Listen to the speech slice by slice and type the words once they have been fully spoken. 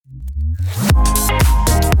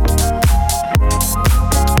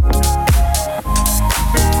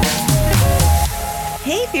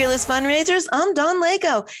Fundraisers. I'm Dawn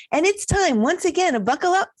Lego, and it's time once again to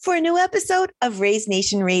buckle up for a new episode of Raise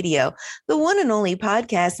Nation Radio, the one and only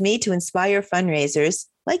podcast made to inspire fundraisers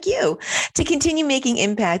like you to continue making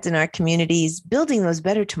impact in our communities, building those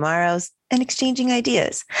better tomorrows, and exchanging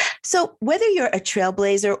ideas. So whether you're a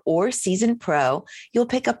trailblazer or seasoned pro, you'll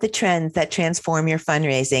pick up the trends that transform your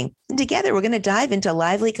fundraising. And together, we're going to dive into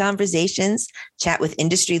lively conversations, chat with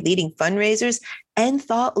industry-leading fundraisers and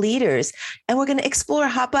thought leaders. And we're going to explore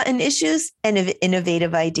hot-button issues and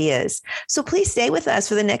innovative ideas. So please stay with us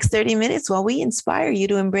for the next 30 minutes while we inspire you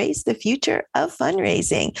to embrace the future of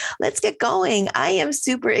fundraising. Let's get going. I am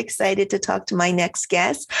super excited to talk to my next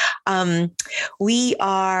guest. We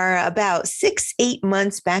are about 6-8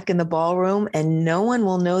 months back in the ballroom, and no one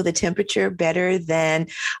will know the temperature better than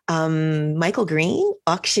Michael Green,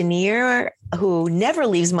 auctioneer who never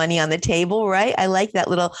leaves money on the table, right? I like that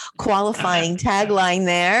little qualifying tagline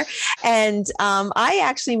there. And I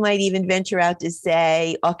actually might even venture out to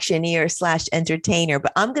say auctioneer/entertainer,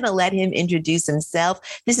 but I'm going to let him introduce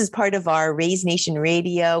himself. This is part of our Raise Nation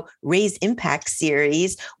Radio, Raise Impact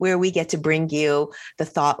series, where we get to bring you the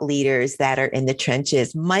thought leaders that are in the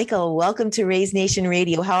trenches. Michael, welcome to Raise Nation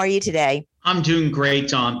Radio. How are you today? I'm doing great,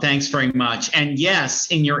 Dawn. Thanks very much. And yes,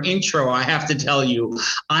 in your intro, I have to tell you,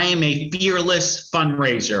 I am a fearless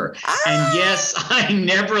fundraiser. And yes, I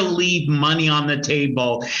never leave money on the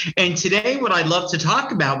table. And today, what I'd love to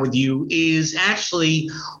talk about with you is actually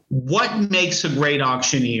what makes a great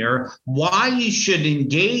auctioneer, why you should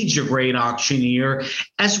engage a great auctioneer,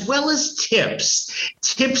 as well as tips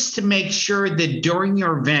to make sure that during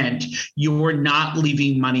your event, you are not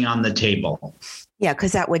leaving money on the table. Yeah,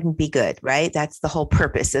 because that wouldn't be good, right? That's the whole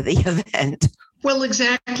purpose of the event. Well,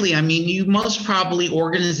 exactly. I mean, you most probably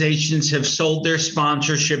organizations have sold their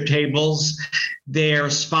sponsorship tables,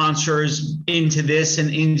 their sponsors into this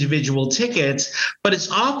and individual tickets, but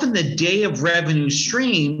it's often the day of revenue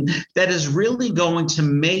stream that is really going to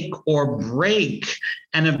make or break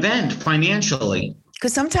an event financially.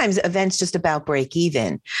 Because sometimes events just about break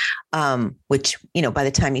even, which, by the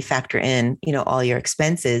time you factor in, all your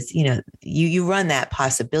expenses, you run that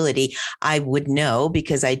possibility. I would know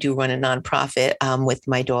because I do run a nonprofit with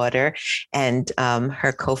my daughter and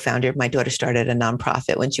her co-founder. My daughter started a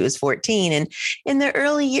nonprofit when she was 14. And in the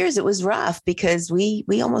early years, it was rough because we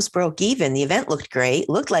almost broke even. The event looked great,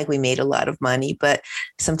 looked like we made a lot of money, but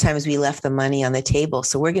sometimes we left the money on the table.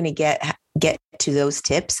 So we're going to get to those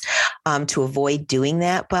tips to avoid doing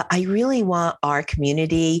that. But I really want our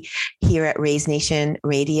community here at Raise Nation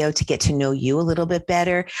Radio to get to know you a little bit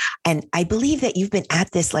better. And I believe that you've been at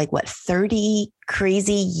this 30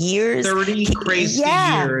 crazy years. 30 crazy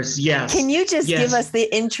years. Yes. Can you just give us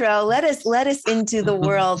the intro? Let us into the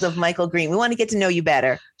world of Michael Green. We want to get to know you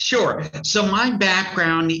better. Sure. So my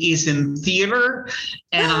background is in theater,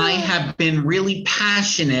 and I have been really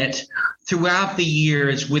passionate throughout the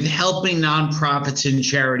years with helping nonprofits and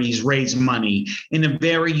charities raise money in a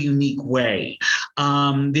very unique way.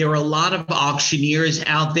 There are a lot of auctioneers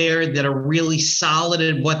out there that are really solid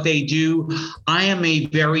at what they do. I am a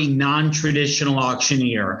very non-traditional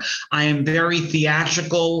auctioneer. I am very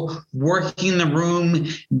theatrical, working the room,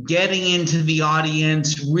 getting into the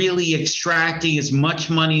audience, really extracting as much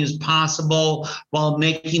money as possible while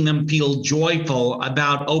making them feel joyful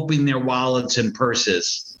about opening their wallets and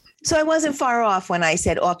purses. So I wasn't far off when I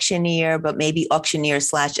said auctioneer, but maybe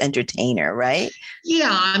auctioneer/entertainer, right?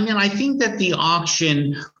 Yeah, I mean, I think that the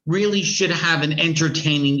auction really should have an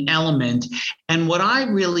entertaining element. And what I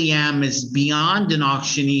really am is beyond an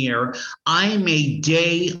auctioneer. I'm a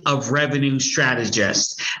day of revenue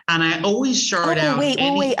strategist. And I always start out. Wait.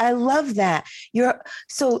 I love that.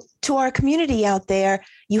 So to our community out there,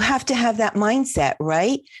 you have to have that mindset,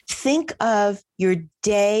 right? Think of your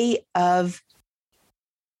day of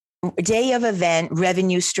event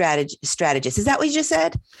revenue strategist. Is that what you just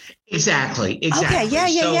said? Exactly. Okay.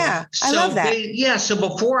 Yeah. I love that. So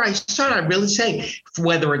before I start, I really say,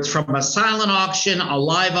 whether it's from a silent auction, a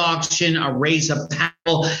live auction, a raise a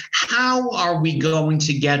panel, how are we going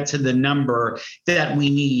to get to the number that we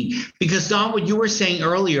need? Because Don, what you were saying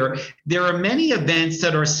earlier, there are many events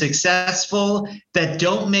that are successful, that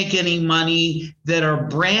don't make any money, that are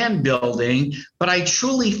brand building. But I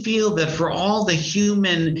truly feel that for all the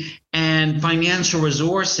human and financial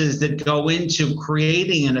resources that go into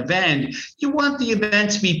creating an event, you want the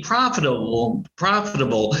event to be profitable.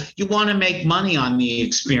 You want to make money on the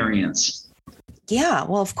experience. Yeah,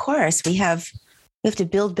 well, of course, we have to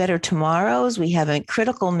build better tomorrows. We have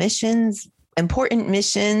critical missions, important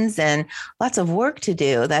missions, and lots of work to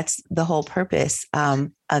do. That's the whole purpose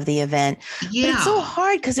of the event. Yeah. But it's so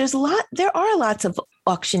hard because there are lots of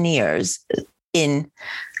auctioneers in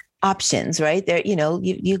options, right? There,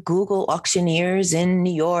 you Google auctioneers in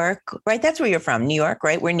New York, right? That's where you're from, New York,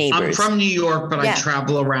 right? We're neighbors. I'm from New York, but I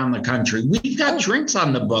travel around the country. We've got drinks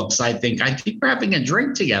on the books, I think. I think we're having a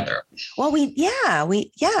drink together. Well,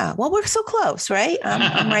 well, we're so close, right?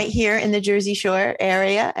 I'm right here in the Jersey Shore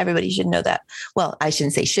area. Everybody should know that. Well, I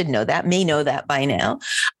shouldn't say should know that, may know that by now.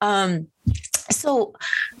 So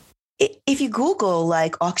if you Google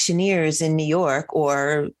like auctioneers in New York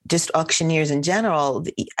or just auctioneers in general,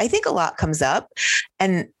 I think a lot comes up.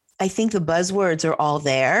 And I think the buzzwords are all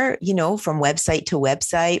there, from website to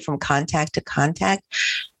website, from contact to contact.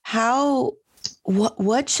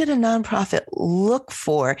 What should a nonprofit look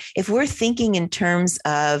for if we're thinking in terms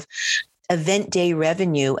of event day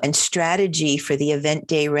revenue and strategy for the event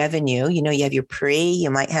day revenue? You have your pre, you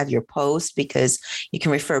might have your post because you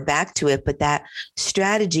can refer back to it, but that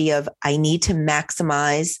strategy of I need to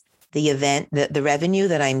maximize the event, the revenue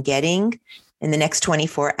that I'm getting in the next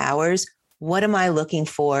 24 hours. What am I looking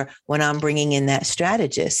for when I'm bringing in that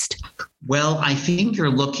strategist? Well, I think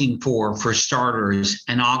you're looking for starters,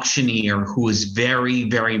 an auctioneer who is very,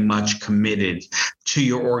 very much committed to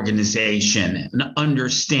your organization and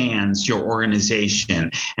understands your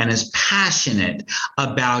organization and is passionate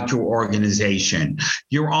about your organization.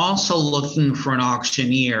 You're also looking for an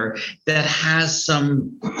auctioneer that has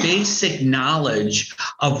some basic knowledge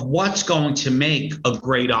of what's going to make a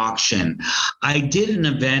great auction. I did an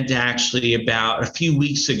event actually about a few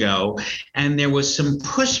weeks ago, and there was some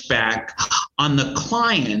pushback on the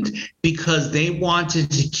client because they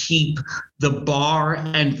wanted to keep the bar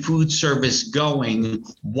and food service going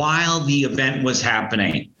while the event was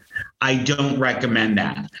happening. I don't recommend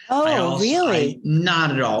that. Really? Not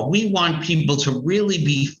at all. We want people to really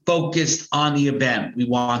be focused on the event. We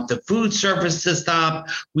want the food service to stop.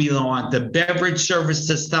 We want the beverage service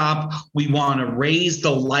to stop. We want to raise the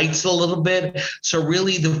lights a little bit. So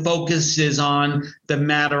really the focus is on the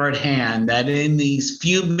matter at hand, that in these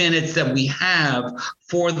few minutes that we have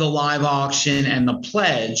for the live auction and the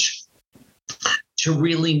pledge, to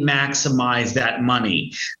really maximize that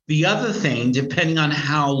money. The other thing, depending on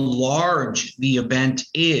how large the event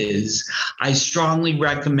is, I strongly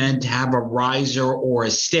recommend to have a riser or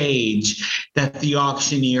a stage that the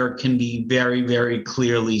auctioneer can be very, very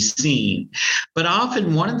clearly seen. But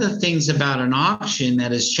often one of the things about an auction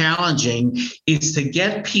that is challenging is to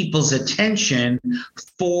get people's attention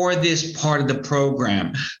for this part of the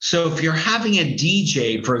program. So if you're having a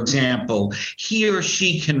DJ, for example, he or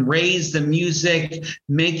she can raise the music,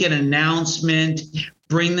 make an announcement,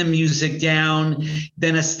 bring the music down,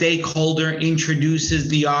 then a stakeholder introduces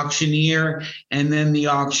the auctioneer, and then the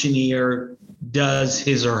auctioneer does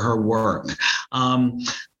his or her work.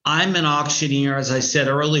 I'm an auctioneer, as I said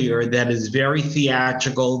earlier, that is very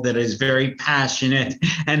theatrical, that is very passionate,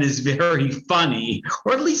 and is very funny,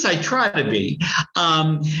 or at least I try to be,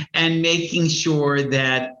 and making sure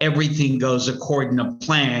that everything goes according to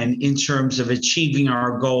plan in terms of achieving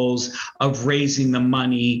our goals of raising the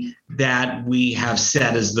money that we have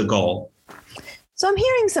set as the goal. So I'm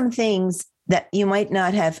hearing some things that you might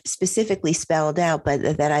not have specifically spelled out, but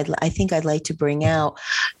that I think I'd like to bring out.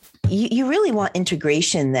 You really want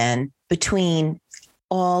integration then between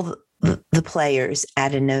all the players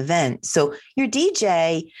at an event. So your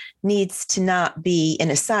DJ needs to not be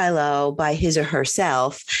in a silo by his or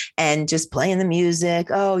herself and just playing the music.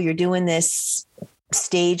 Oh, you're doing this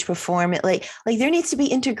stage performance. Like there needs to be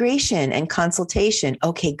integration and consultation.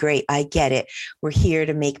 Okay, great. I get it. We're here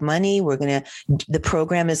to make money. The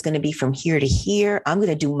program is going to be from here to here. I'm going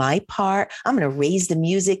to do my part. I'm going to raise the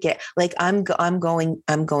music. Like I'm going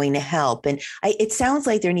to help. And it sounds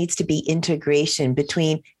like there needs to be integration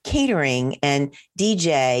between catering and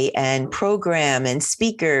DJ and program and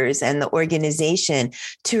speakers and the organization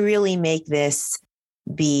to really make this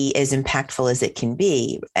be as impactful as it can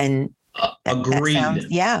be. And agreed.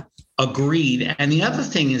 Agreed. And the other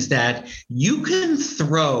thing is that you can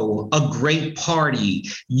throw a great party,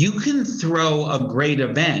 you can throw a great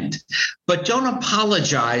event, but don't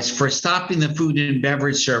apologize for stopping the food and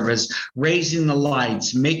beverage service, raising the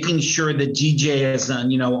lights, making sure the DJ is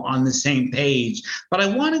on the same page. But I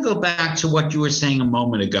want to go back to what you were saying a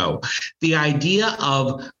moment ago, the idea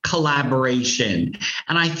of collaboration.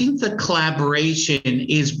 And I think the collaboration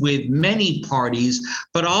is with many parties,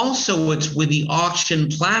 but also it's with the auction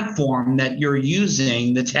platform that you're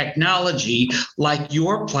using, the technology like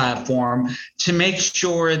your platform, to make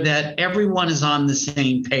sure that everyone is on the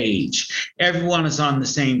same page. Everyone is on the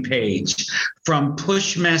same page, from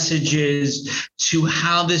push messages to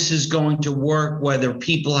how this is going to work, whether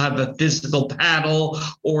people have a physical paddle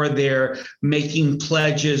or they're making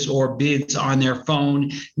pledges or bids on their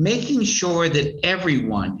phone, making sure that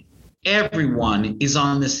everyone everyone is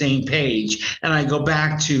on the same page. And I go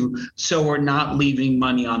back to, so we're not leaving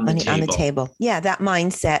money on the table. On the table. Yeah, that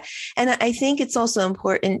mindset. And I think it's also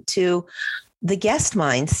important to the guest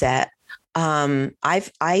mindset.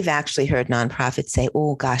 I've actually heard nonprofits say,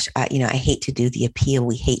 "Oh gosh, I hate to do the appeal.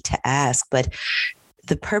 We hate to ask, but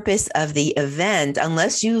the purpose of the event,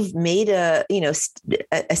 unless you've made a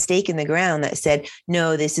stake in the ground that said,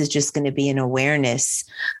 no, this is just going to be an awareness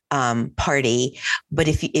party. But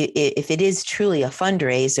if it is truly a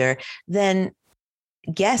fundraiser, then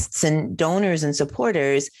guests and donors and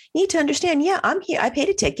supporters need to understand, yeah, I'm here. I paid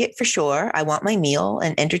a ticket for sure. I want my meal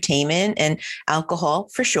and entertainment and alcohol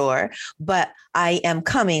for sure. But I am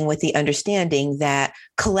coming with the understanding that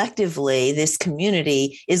collectively this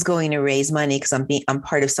community is going to raise money because I'm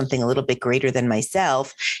part of something a little bit greater than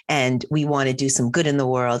myself. And we want to do some good in the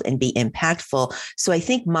world and be impactful. So I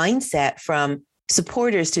think mindset from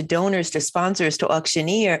supporters to donors to sponsors to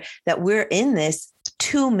auctioneer, that we're in this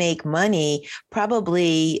to make money,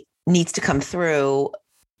 probably needs to come through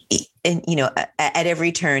and, at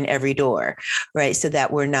every turn, every door, right? So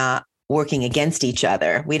that we're not working against each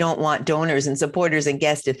other. We don't want donors and supporters and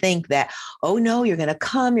guests to think that, oh no, you're going to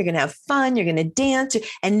come, you're going to have fun, you're going to dance,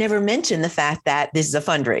 and never mention the fact that this is a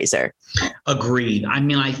fundraiser. Agreed. I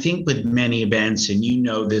mean, I think with many events, and you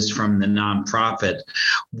know this from the nonprofit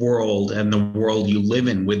world and the world you live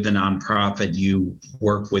in with the nonprofit you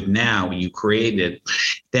work with now, you created,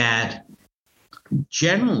 that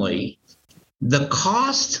generally the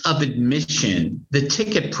cost of admission, the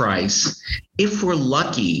ticket price, if we're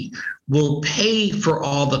lucky, will pay for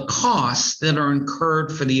all the costs that are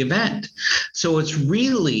incurred for the event. So it's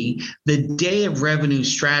really the day of revenue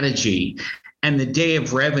strategy and the day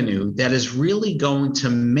of revenue that is really going to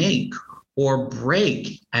make or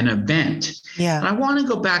break an event. Yeah. And I want to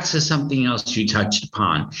go back to something else you touched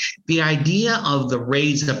upon. The idea of the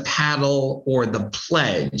raise a paddle or the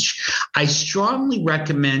pledge. I strongly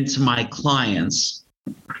recommend to my clients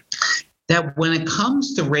that when it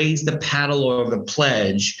comes to raise the paddle or the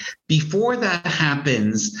pledge, before that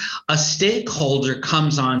happens, a stakeholder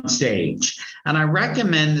comes on stage. And I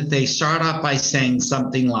recommend that they start off by saying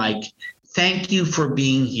something like, thank you for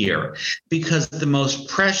being here, because the most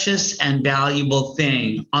precious and valuable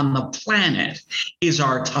thing on the planet is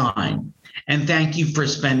our time. And thank you for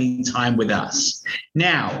spending time with us.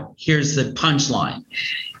 Now, here's the punchline.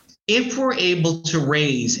 If we're able to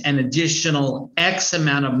raise an additional X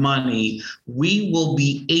amount of money, we will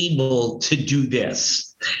be able to do this.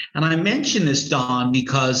 And I mention this, Dawn,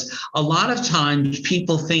 because a lot of times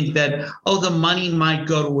people think that, oh, the money might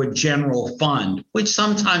go to a general fund, which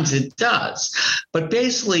sometimes it does. But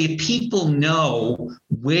basically, people know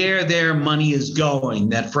where their money is going,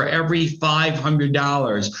 that for every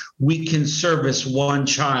 $500, we can service one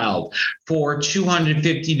child. For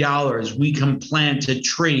 $250, we can plant a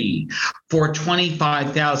tree. For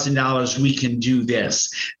 $25,000, we can do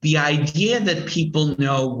this. The idea that people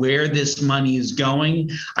know where this money is going,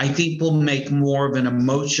 I think will make more of an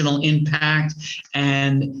emotional impact,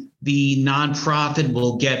 and the nonprofit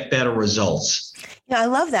will get better results. Yeah, I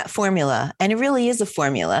love that formula. And it really is a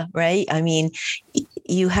formula, right? I mean,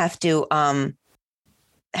 you have to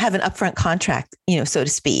have an upfront contract, so to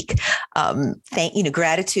speak.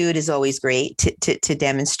 Gratitude is always great to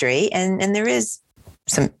demonstrate. And there is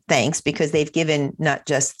some thanks because they've given not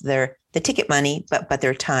just the ticket money, but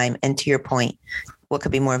their time. And to your point, what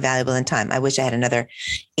could be more valuable than time? I wish I had another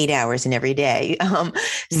 8 hours in every day.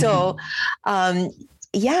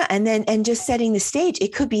 Yeah. And just setting the stage,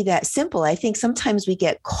 it could be that simple. I think sometimes we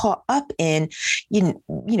get caught up in,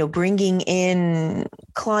 bringing in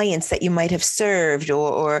clients that you might have served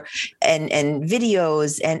and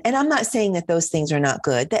videos. And I'm not saying that those things are not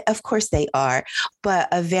good. That of course they are, but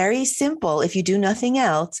a very simple, if you do nothing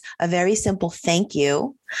else, a very simple thank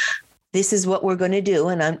you. This is what we're going to do,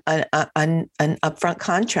 an upfront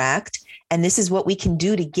contract. And this is what we can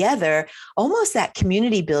do together, almost that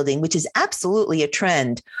community building, which is absolutely a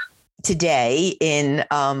trend today in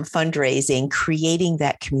fundraising, creating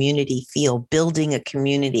that community feel, building a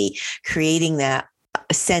community, creating that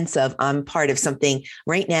sense of I'm part of something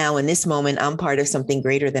right now in this moment, I'm part of something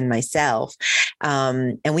greater than myself.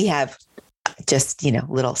 And we have just,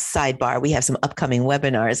 little sidebar. We have some upcoming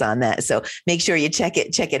webinars on that. So make sure you check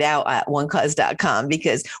it out at onecause.com,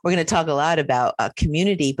 because we're going to talk a lot about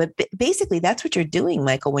community. But basically, that's what you're doing,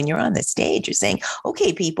 Michael, when you're on the stage. You're saying,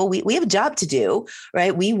 okay, people, we have a job to do,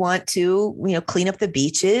 right? We want to, clean up the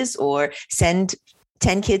beaches or send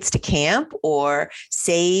 10 kids to camp or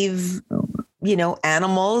save,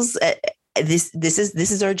 animals. This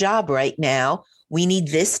is our job right now. We need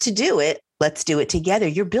this to do it. let's do it together.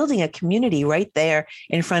 You're building a community right there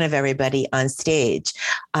in front of everybody on stage.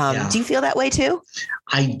 Do you feel that way too?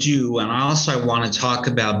 I do. And also I want to talk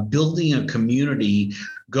about building a community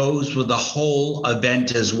goes with the whole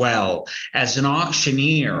event as well. As an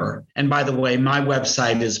auctioneer, and by the way, my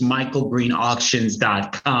website is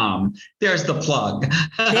michaelgreenauctions.com. There's the plug.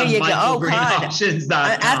 There you go. Oh, God.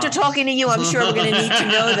 michaelgreenauctions.com. After talking to you, I'm sure we're going to need to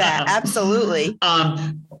know that. Absolutely.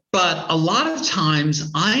 But a lot of times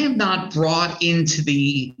I am not brought into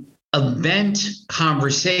the event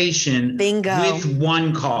conversation with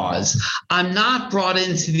one cause. I'm not brought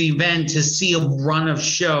into the event to see a run of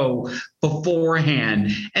show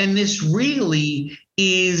beforehand. And this really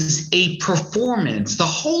is a performance. The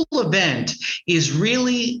whole event is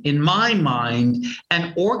really, in my mind,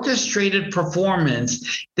 an orchestrated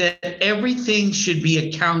performance that everything should be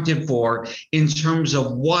accounted for in terms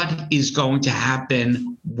of what is going to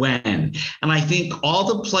happen when. And I think all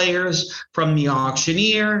the players, from the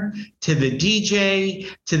auctioneer to the DJ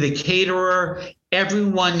to the caterer,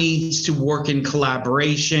 everyone needs to work in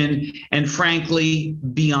collaboration and, frankly,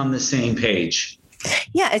 be on the same page.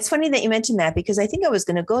 Yeah, it's funny that you mentioned that, because I think I was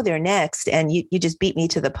going to go there next, and you just beat me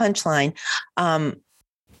to the punchline.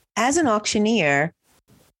 As an auctioneer,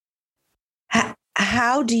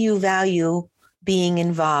 how do you value being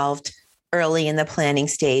involved early in the planning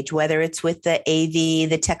stage, whether it's with the AV,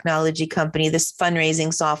 the technology company, this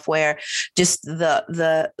fundraising software, just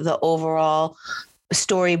the overall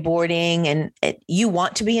storyboarding, and you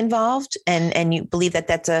want to be involved, and you believe that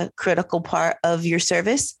that's a critical part of your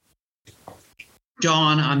service?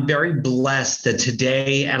 Dawn, I'm very blessed that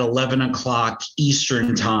today at 11 o'clock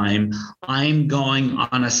Eastern time, I'm going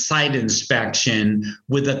on a site inspection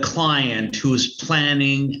with a client who is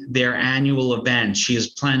planning their annual event. She is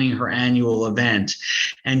planning her annual event,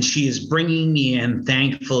 and she is bringing me in,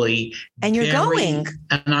 thankfully. And you're going.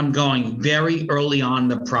 And I'm going very early on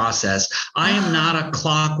the process. I am not a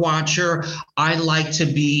clock watcher. I like to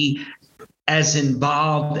be as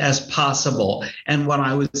involved as possible. And when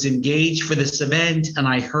I was engaged for this event and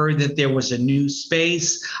I heard that there was a new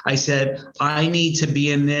space, I said, I need to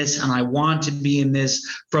be in this, and I want to be in this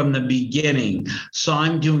from the beginning. So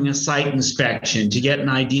I'm doing a site inspection to get an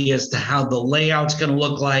idea as to how the layout's going to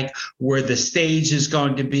look like, where the stage is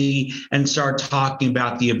going to be, and start talking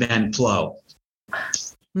about the event flow.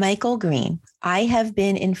 Michael Green, I have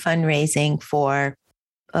been in fundraising for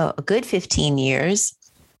a good 15 years.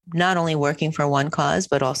 Not only working for one cause,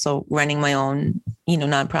 but also running my own,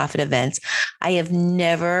 nonprofit events. I have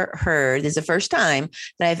never heard, this is the first time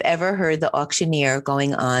that I've ever heard the auctioneer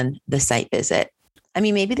going on the site visit. I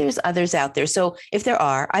mean, maybe there's others out there. So if there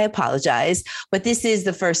are, I apologize, but this is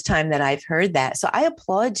the first time that I've heard that. So I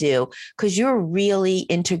applaud you, because you're really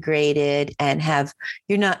integrated and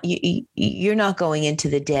you're not going into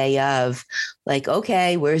the day of like,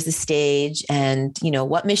 okay, where's the stage? And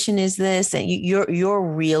what mission is this? And you're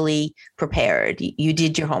really prepared. You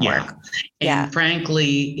did your homework. Yeah. And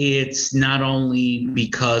frankly, it's not only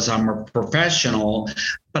because I'm a professional,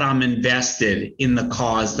 but I'm invested in the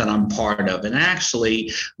cause that I'm part of. And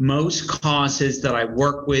actually, most causes that I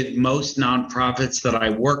work with, most nonprofits that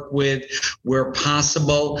I work with, where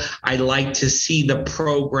possible, I like to see the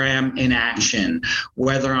program in action,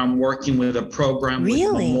 whether I'm working with a program.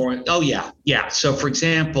 Really? Yeah. So for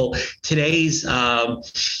example, today's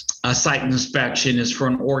site inspection is for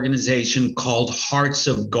an organization called Hearts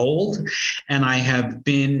of Gold. And I have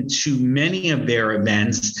been to many of their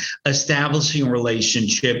events, establishing a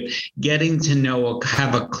relationship, getting to know,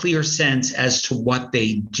 have a clear sense as to what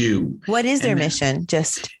they do. What is their mission?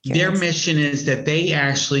 Just curious. Their mission is that they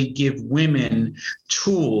actually give women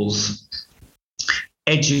tools,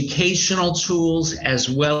 educational tools, as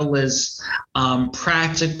well as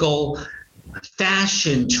practical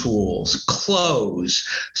fashion tools, clothes.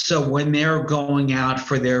 So when they're going out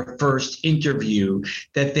for their first interview,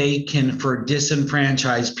 that they can, for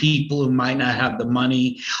disenfranchised people who might not have the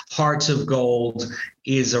money, Hearts of Gold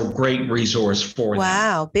is a great resource for them.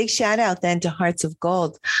 Wow. Big shout out then to Hearts of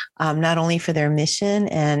Gold, not only for their mission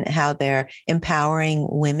and how they're empowering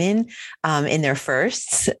women in their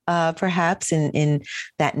firsts, perhaps in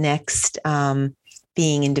that next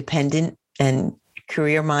being independent and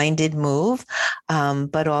career-minded move,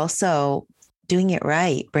 but also doing it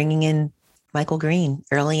right, bringing in Michael Green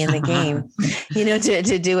early in the game,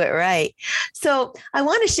 to do it right. So I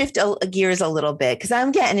want to shift gears a little bit, because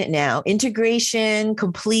I'm getting it now. Integration,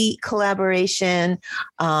 complete collaboration,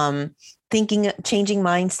 changing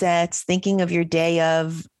mindsets, thinking of your day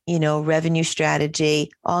of, revenue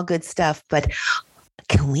strategy, all good stuff. But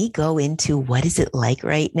can we go into what is it like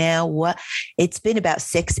right now? It's been about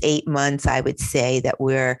 6-8 months, I would say, that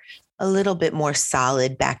we're a little bit more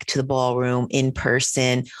solid back to the ballroom in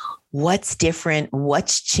person. What's different?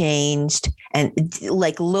 What's changed? And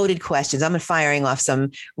like loaded questions. I'm firing off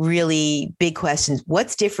some really big questions.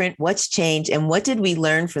 What's different? What's changed? And what did we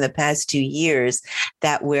learn from the past 2 years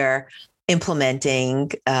that we're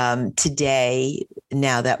implementing today,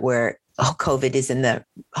 now that COVID is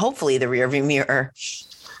hopefully the rearview mirror?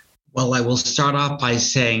 Well, I will start off by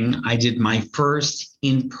saying I did my first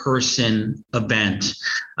in-person event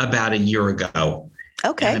about a year ago.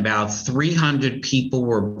 Okay. And about 300 people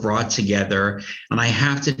were brought together. And I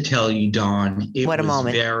have to tell you, Dawn, it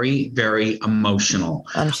was very, very emotional.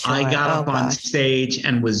 I'm sure. I got up on stage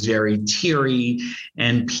and was very teary,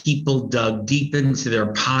 and people dug deep into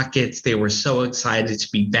their pockets. They were so excited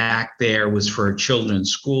to be back there. It was for a children's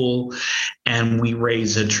school, and we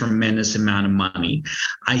raised a tremendous amount of money.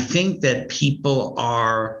 I think that people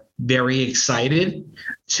are very excited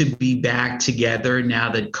to be back together now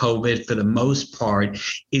that COVID, for the most part,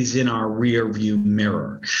 is in our rear view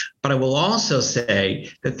mirror. But I will also say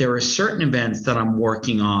that there are certain events that I'm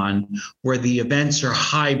working on where the events are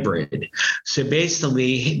hybrid. So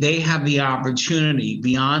basically, they have the opportunity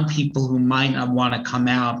beyond people who might not want to come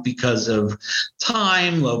out because of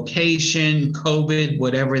time, location, COVID,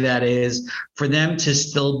 whatever that is, for them to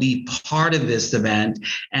still be part of this event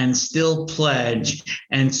and still pledge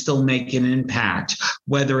and still make an impact.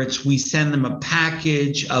 Whether it's we send them a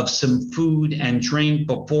package of some food and drink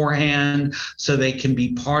beforehand so they can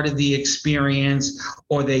be part of the experience,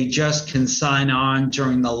 or they just can sign on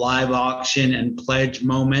during the live auction and pledge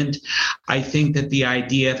moment. I think that the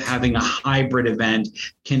idea of having a hybrid event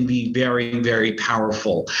can be very, very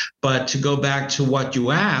powerful. But to go back to what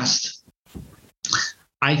you asked,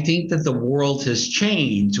 I think that the world has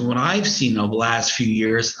changed. What I've seen over the last few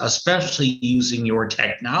years, especially using your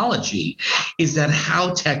technology, is that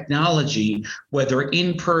how technology, whether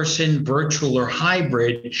in person, virtual, or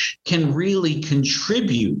hybrid, can really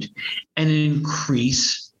contribute and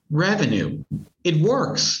increase revenue. It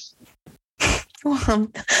works. Well,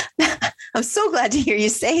 I'm so glad to hear you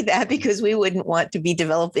say that, because we wouldn't want to be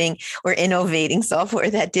developing or innovating software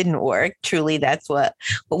that didn't work. Truly, that's what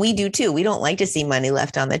we do too. We don't like to see money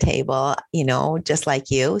left on the table, just like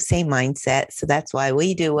you, same mindset. So that's why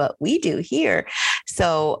we do what we do here.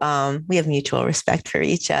 So we have mutual respect for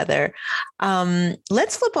each other.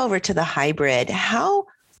 Let's flip over to the hybrid.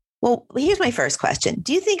 Well, here's my first question.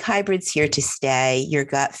 Do you think hybrid's here to stay? Your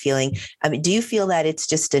gut feeling? I mean, do you feel that it's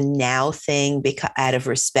just a now thing out of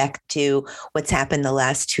respect to what's happened the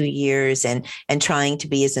last 2 years and trying to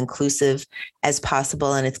be as inclusive as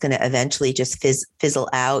possible, and it's going to eventually just fizzle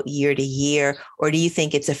out year to year? Or do you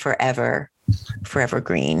think it's a forever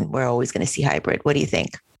green? We're always going to see hybrid. What do you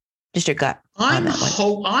think? Just your gut on that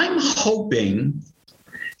one. I'm hoping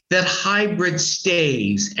that hybrid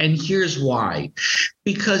stays. And here's why.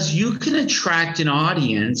 Because you can attract an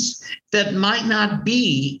audience that might not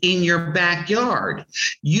be in your backyard.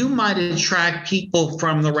 You might attract people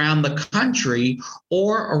from around the country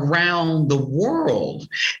or around the world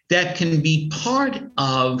that can be part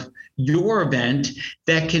of your event,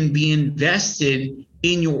 that can be invested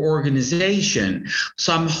in your organization.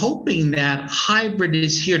 So I'm hoping that hybrid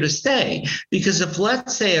is here to stay, because if,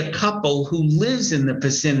 let's say, a couple who lives in the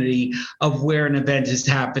vicinity of where an event is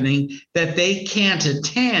happening, that they can't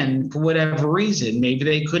attend for whatever reason, maybe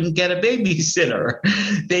they couldn't get a babysitter,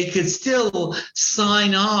 they could still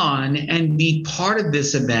sign on and be part of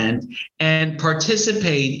this event and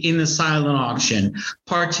participate in the silent auction,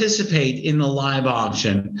 participate in the live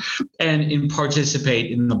auction, and participate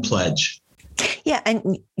in the pledge. Yeah,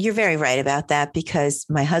 and you're very right about that, because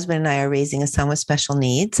my husband and I are raising a son with special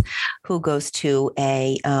needs who goes to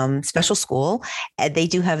a special school. And they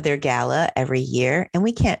do have their gala every year, and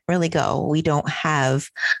we can't really go. We don't have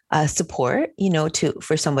support,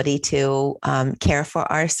 for somebody to care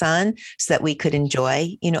for our son so that we could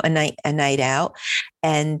enjoy, a night out.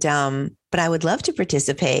 And but I would love to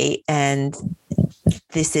participate, and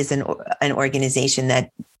this is an organization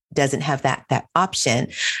that doesn't have that option.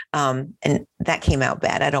 And that came out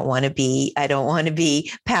bad. I don't want to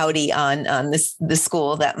be pouty on the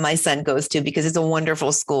school that my son goes to, because it's a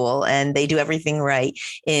wonderful school and they do everything right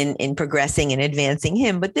in progressing and advancing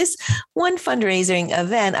him. But this one fundraising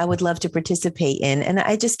event I would love to participate in, and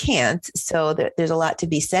I just can't. So there's a lot to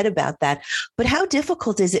be said about that. But how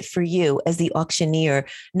difficult is it for you as the auctioneer,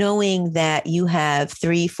 knowing that you have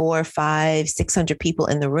 300, 400, 500, 600 people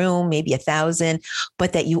in the room, maybe 1,000,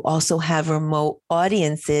 but that you also have remote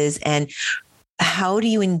audiences? And how do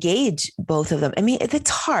you engage both of them? I mean, it's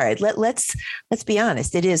hard. Let's be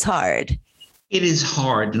honest. It is hard. It is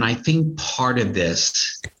hard. And I think part of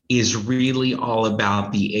this is really all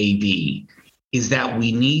about the AV, is that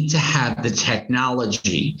we need to have the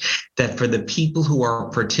technology that for the people who are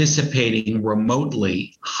participating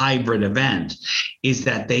remotely, hybrid event, is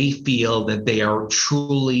that they feel that they are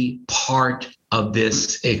truly part of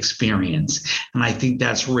this experience. And I think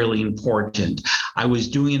that's really important. I was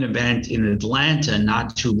doing an event in Atlanta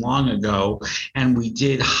not too long ago, and we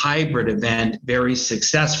did hybrid event very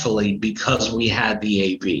successfully because we had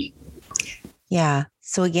the AV. Yeah.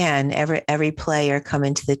 So again, every player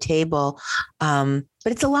coming to the table, but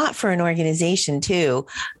it's a lot for an organization too.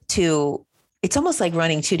 It's almost like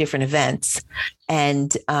running two different events,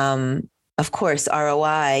 and of course,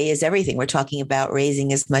 ROI is everything. We're talking about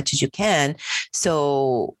raising as much as you can.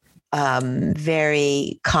 So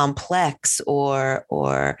very complex or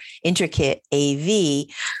intricate AV,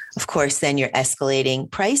 of course, then you're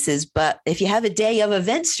escalating prices. But if you have a day of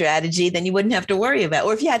event strategy, then you wouldn't have to worry about,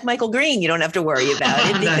 or if you had Michael Green, you don't have to worry about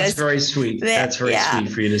it. That's very sweet. That's very sweet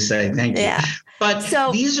for you to say. Thank you. Yeah. But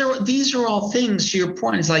so, these are all things, to your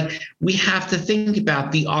point. It's like we have to think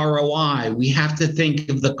about the ROI. We have to think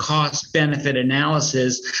of the cost benefit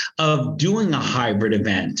analysis of doing a hybrid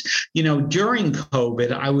event. You know, during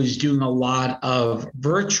COVID, I was doing a lot of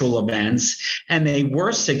virtual events and they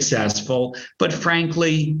were successful, but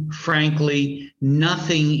frankly,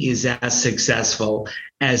 nothing is as successful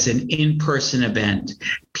as an in-person event.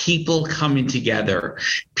 People coming together,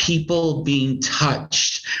 people being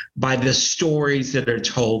touched by the stories that are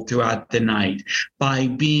told throughout the night, by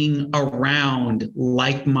being around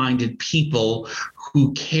like-minded people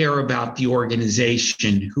who care about the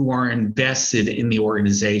organization, who are invested in the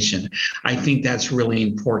organization. I think that's really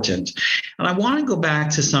important. And I want to go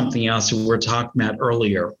back to something else that we were talking about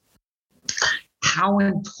earlier. How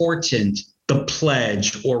important the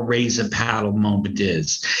pledge or raise a paddle moment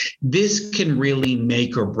is. This can really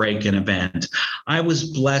make or break an event. I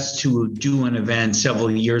was blessed to do an event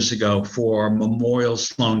several years ago for Memorial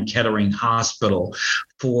Sloan Kettering Hospital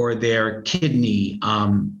for their kidney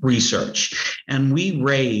research. And we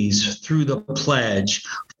raised through the pledge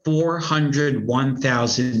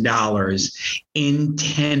 $401,000 in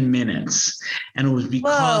 10 minutes. And it was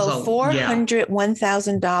because of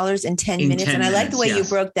 $401,000 in 10 minutes. And I like the way you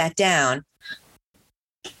broke that down.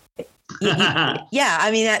 Yeah,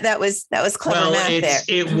 I mean that was clever math there.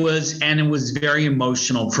 It was very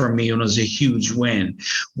emotional for me, and it was a huge win.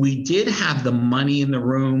 We did have the money in the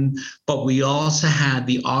room, but we also had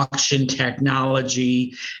the auction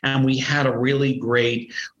technology, and we had a really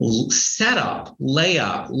great setup,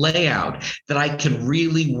 layout that I could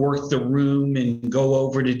really work the room and go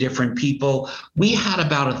over to different people. We had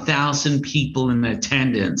about 1,000 people in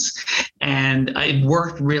attendance, and it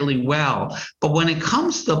worked really well. But when it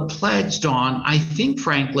comes to the pledge, Dawn, I think,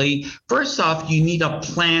 frankly, first off, you need a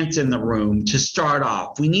plant in the room to start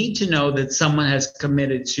off. We need to know that someone has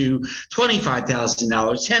committed to $25,000,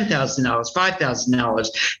 $10,000, $5,000.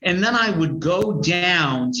 And then I would go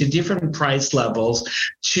down to different price levels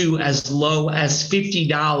to as low as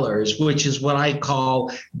 $50, which is what I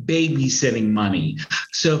call babysitting money.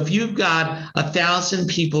 So if you've got 1,000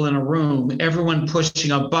 people in a room, everyone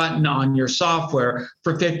pushing a button on your software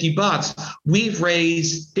for $50, we've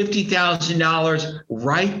raised $50,000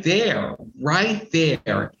 right there.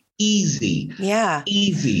 Easy. Yeah.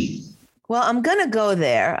 Easy. Well, I'm going to go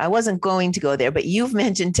there. I wasn't going to go there, but you've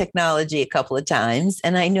mentioned technology a couple of times.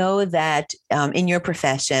 And I know that in your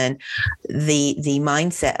profession, the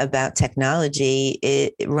mindset about technology,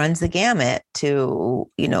 it runs the gamut to,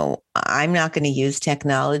 I'm not going to use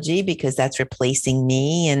technology because that's replacing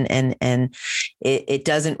me and it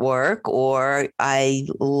doesn't work, or I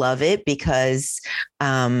love it because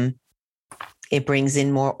it brings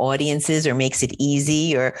in more audiences or makes it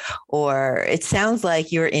easy, or it sounds like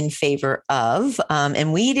you're in favor of.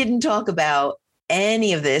 And we didn't talk about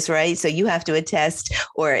any of this, right? So you have to attest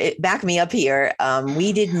or back me up here.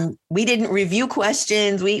 We didn't review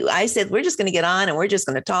questions. I said, we're just going to get on and we're just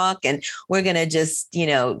going to talk and we're going to just,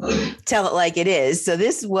 tell it like it is. So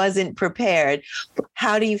this wasn't prepared.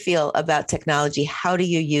 How do you feel about technology? How do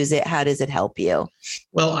you use it? How does it help you?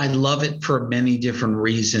 Well, I love it for many different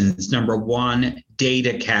reasons. Number one,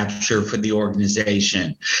 data capture for the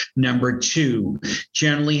organization. Number two,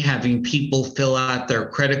 generally having people fill out their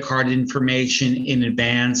credit card information in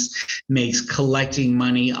advance makes collecting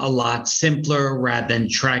money a lot simpler rather than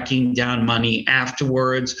tracking down money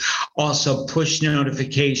afterwards. Also, push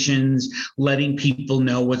notifications, letting people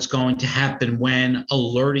know what's going to happen when,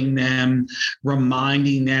 alerting them,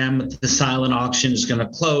 reminding them that the silent auction is going to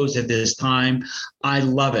close at this time. I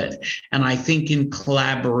love it. And I think in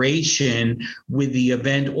collaboration with with the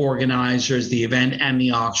event organizers, the event and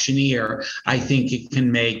the auctioneer, I think it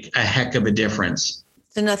can make a heck of a difference.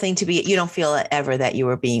 So you don't feel ever that you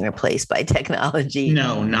were being replaced by technology?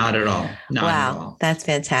 No, not at all. Not at all. That's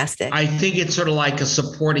fantastic. I think it's sort of like a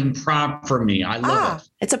supporting prop for me. I love it.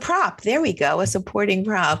 It's a prop. There we go. A supporting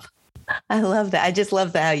prop. I love that. I just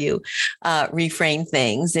love how you reframe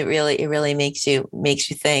things. It really makes you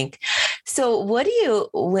think. So what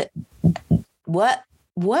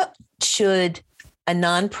should a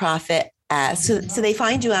nonprofit ask? So they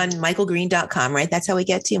find you on michaelgreen.com, right? That's how we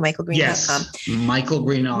get to you, michaelgreen.com. Yes,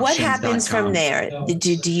 michaelgreenauctions.com. What happens from there?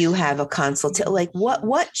 Do you have a consultation? Like what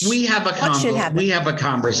we have should happen? We have a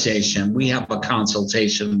conversation. We have a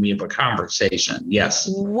consultation. We have a conversation. Yes.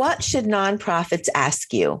 What should nonprofits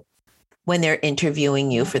ask you when they're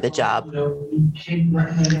interviewing you for the job?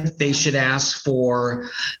 They should ask for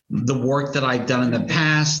the work that I've done in the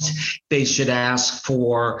past. They should ask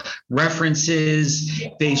for references.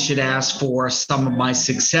 They should ask for some of my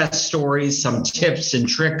success stories, some tips and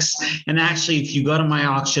tricks. And actually, if you go to my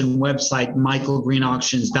auction website,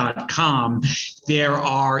 michaelgreenauctions.com, there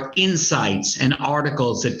are insights and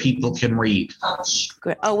articles that people can read.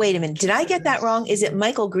 Great. Oh, wait a minute. Did I get that wrong? Is it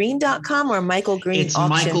michaelgreen.com or michaelgreen It's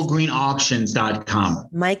michaelgreenauctions.com.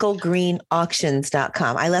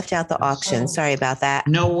 michaelgreenauctions.com. I left out the auction. Sorry about that.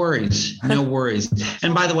 No worries. No worries.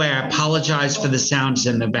 And by the way, I apologize for the sounds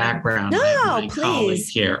in the background. No, please.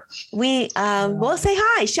 Here. We'll say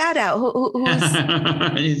hi. Shout out.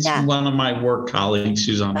 It's one of my work colleagues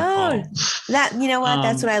who's on the call. You know what?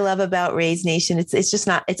 That's what I love about Raise Nation. It's just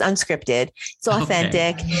not, it's unscripted. It's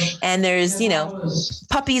authentic. Okay. And there's,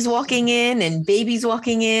 puppies walking in and babies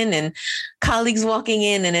walking in and colleagues walking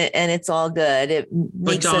in, and it's all good. It makes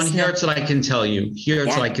But Dawn, here's what I can tell you.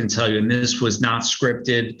 And this was not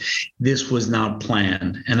scripted. This was not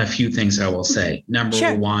planned. And a few things I will say.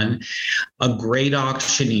 Number one, a great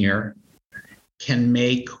auctioneer can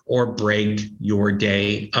make or break your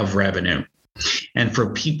day of revenue. And for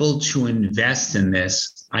people to invest in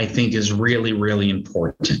this, I think is really, really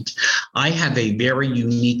important. I have a very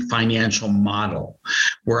unique financial model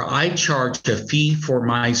where I charge a fee for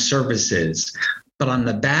my services, but on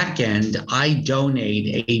the back end, I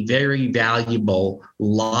donate a very valuable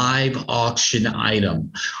live auction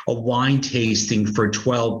item, a wine tasting for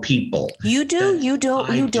 12 people. You do? You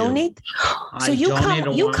donate? So you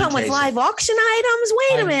come with live auction items?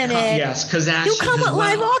 Wait a minute. Yes, because you come with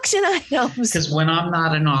live auction items. Because when I'm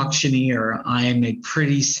not an auctioneer, I am a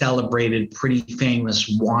pretty celebrated, pretty famous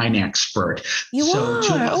wine expert.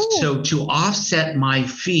 So to offset my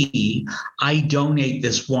fee, I donate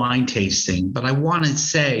this wine tasting. But I want to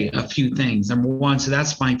say a few things. Number one, so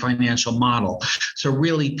that's my financial model. So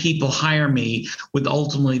really, people hire me with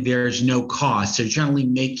ultimately there's no cost. They're generally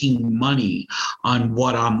making money on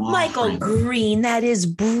what I'm offering. Michael Green, that is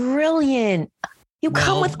brilliant. You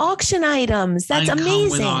come with auction items. That's amazing. I come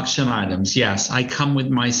with auction items. Yes, I come with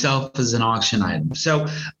myself as an auction item. So,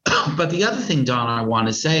 but the other thing, Don, I want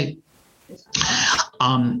to say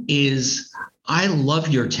is I love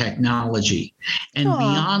your technology. And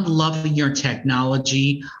beyond loving your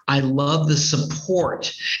technology, I love the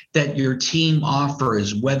support that your team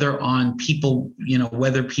offers, whether people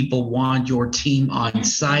want your team on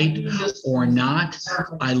site or not.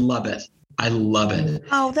 I love it. I love it.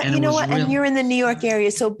 Oh, and you're in the New York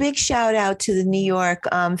area. So big shout out to the New York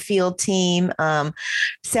field team.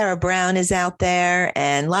 Sarah Brown is out there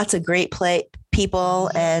and lots of great people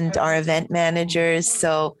and our event managers.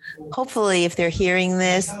 So hopefully if they're hearing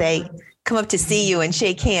this, they come up to see you and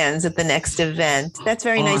shake hands at the next event. That's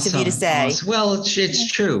very nice of you to say. Awesome. Well,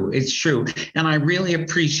 it's true. It's true. And I really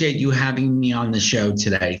appreciate you having me on the show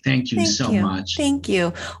today. Thank you so much. Thank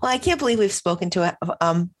you. Well, I can't believe we've spoken to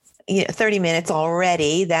 30 minutes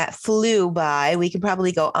already. That flew by. We could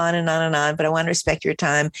probably go on and on and on, but I want to respect your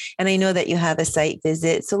time. And I know that you have a site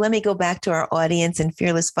visit. So let me go back to our audience and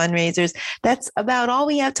Fearless Fundraisers. That's about all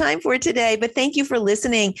we have time for today, but thank you for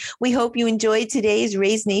listening. We hope you enjoyed today's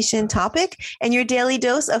Raise Nation topic and your daily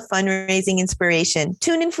dose of fundraising inspiration.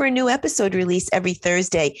 Tune in for a new episode released every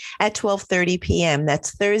Thursday at 12:30 p.m.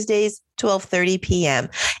 That's Thursdays, 12:30 p.m.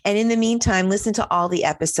 And in the meantime, listen to all the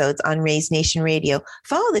episodes on Raise Nation Radio.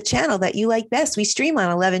 Follow the channel that you like best. We stream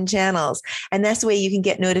on 11 channels, and that's the way you can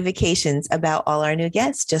get notifications about all our new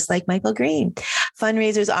guests, just like Michael Green.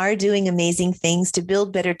 Fundraisers are doing amazing things to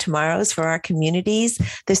build better tomorrows for our communities.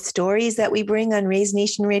 The stories that we bring on Raise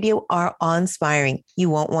Nation Radio are awe-inspiring. You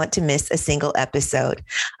won't want to miss a single episode.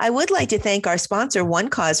 I would like to thank our sponsor, One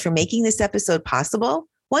Cause, for making this episode possible.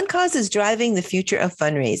 One Cause is driving the future of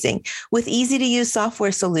fundraising with easy-to-use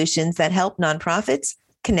software solutions that help nonprofits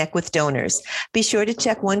connect with donors. Be sure to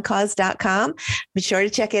check onecause.com. Be sure to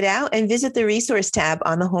check it out and visit the resource tab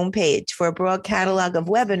on the homepage for a broad catalog of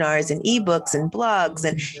webinars and ebooks and blogs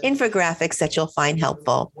and infographics that you'll find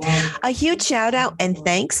helpful. A huge shout out and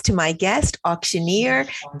thanks to my guest, auctioneer,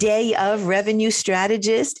 day of revenue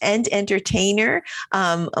strategist, and entertainer,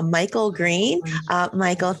 Michael Green.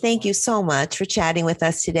 Michael, thank you so much for chatting with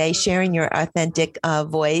us today, sharing your authentic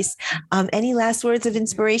voice. Any last words of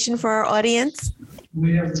inspiration for our audience?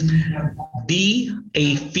 Be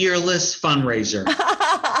a fearless fundraiser.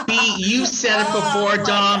 You said it before,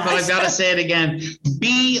 Dawn, but I've got to say it again.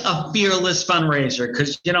 Be a fearless fundraiser,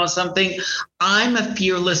 because you know something? I'm a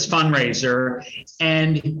fearless fundraiser,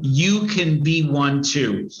 and you can be one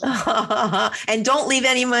too. And don't leave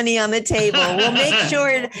any money on the table. We'll make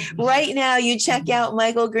sure right now you check out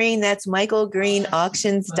Michael Green. That's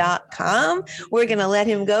michaelgreenauctions.com. We're going to let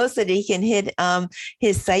him go so that he can hit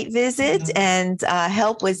his site visit and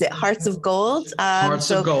help. Was it Hearts of Gold?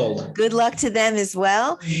 Hearts of Gold. Good luck to them as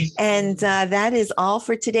well. And that is all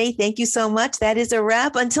for today. Thank you so much. That is a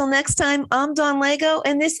wrap. Until next time, I'm Dawn Lego,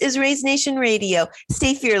 and this is Raise Nation Radio.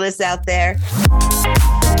 Stay fearless out there.